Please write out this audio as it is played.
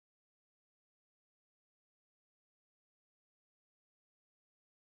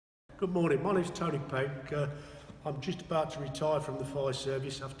Good morning, my name's Tony Pegg. I'm just about to retire from the fire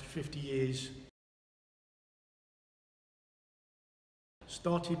service after 50 years.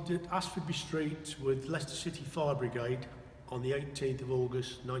 Started at Asfordby Street with Leicester City Fire Brigade on the 18th of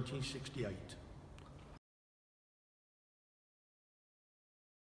August 1968.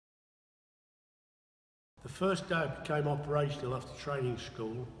 The first day I became operational after training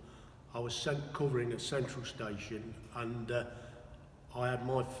school, I was sent covering at Central Station, and I had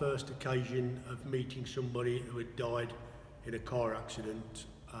my first occasion of meeting somebody who had died in a car accident.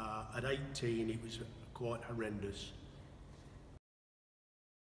 At 18, it was quite horrendous.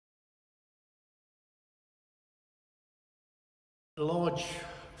 A large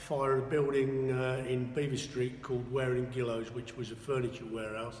fire in a building in Beaver Street called Waring Gillows, which was a furniture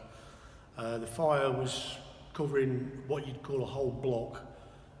warehouse. The fire was covering what you'd call a whole block,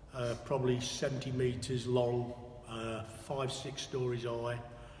 probably 70 metres long, 5-6 stories high.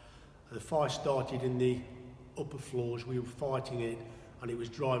 The fire started in the upper floors. We were fighting it and it was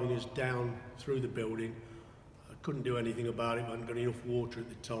driving us down through the building. I couldn't do anything about it, I hadn't got enough water at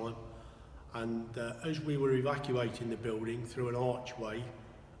the time. And as we were evacuating the building through an archway,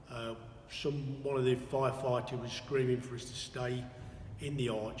 one of the firefighters was screaming for us to stay in the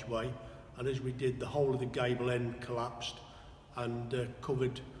archway, and as we did, the whole of the gable end collapsed and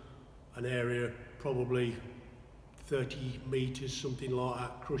covered an area probably 30 metres, something like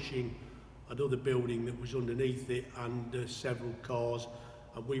that, crushing another building that was underneath it and several cars,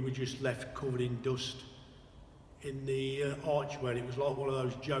 and we were just left covered in dust in the archway. It was like one of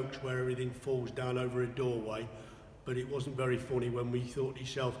those jokes where everything falls down over a doorway, but it wasn't very funny when we thought to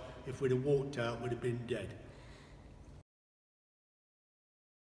yourself, if we'd have walked out, we'd have been dead.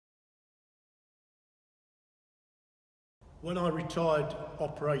 When I retired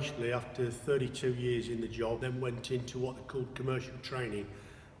operationally after 32 years in the job, then went into what they called commercial training,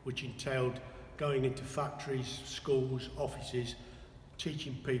 which entailed going into factories, schools, offices,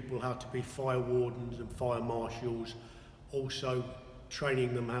 teaching people how to be fire wardens and fire marshals, also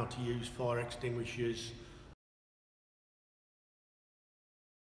training them how to use fire extinguishers.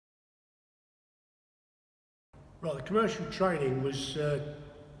 Right, the commercial training was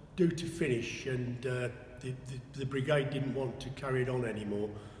due to finish, and the brigade didn't want to carry it on anymore,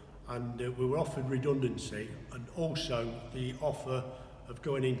 and we were offered redundancy and also the offer of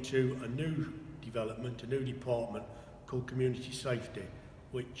going into a new development, a new department called community safety,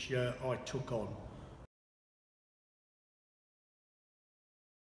 which I took on.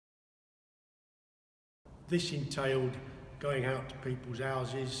 This entailed going out to people's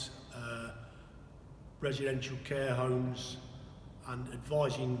houses, residential care homes, and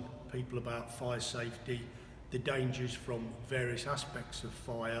advising people about fire safety, the dangers from various aspects of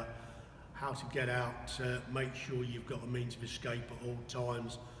fire, how to get out, make sure you've got a means of escape at all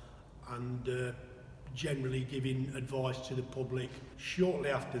times, and generally giving advice to the public. Shortly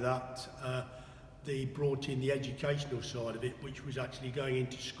after that, they brought in the educational side of it, which was actually going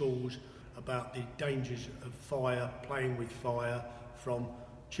into schools about the dangers of fire, playing with fire, from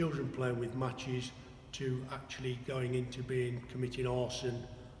children playing with matches to actually going into committing arson.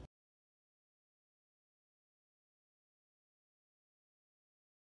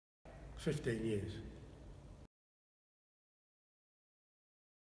 "15 years.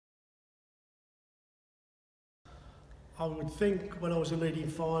 I would think when I was a leading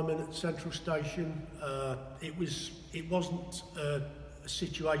fireman at Central Station, it wasn't a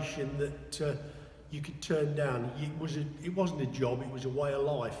situation that you could turn down. It wasn't a job, it was a way of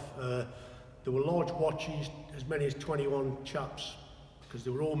life. There were large watches, as many as 21 chaps, because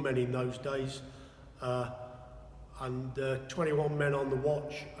there were all men in those days, and 21 men on the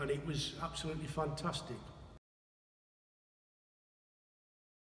watch, and it was absolutely fantastic.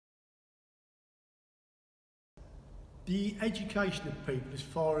 The education of people as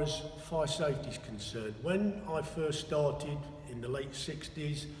far as fire safety is concerned, when I first started in the late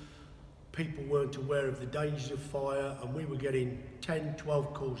 60s, people weren't aware of the dangers of fire, and we were getting 10,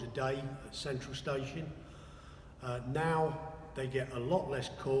 12 calls a day at Central Station. Now they get a lot less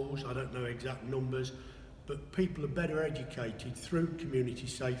calls, I don't know exact numbers, but people are better educated through community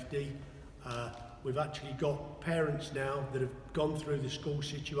safety. We've actually got parents now that have gone through the school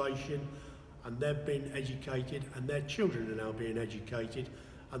situation and they've been educated, and their children are now being educated,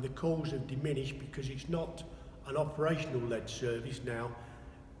 and the calls have diminished because it's not an operational led service now.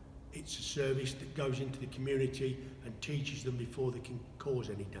 It's a service that goes into the community and teaches them before they can cause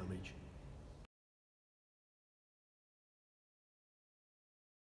any damage.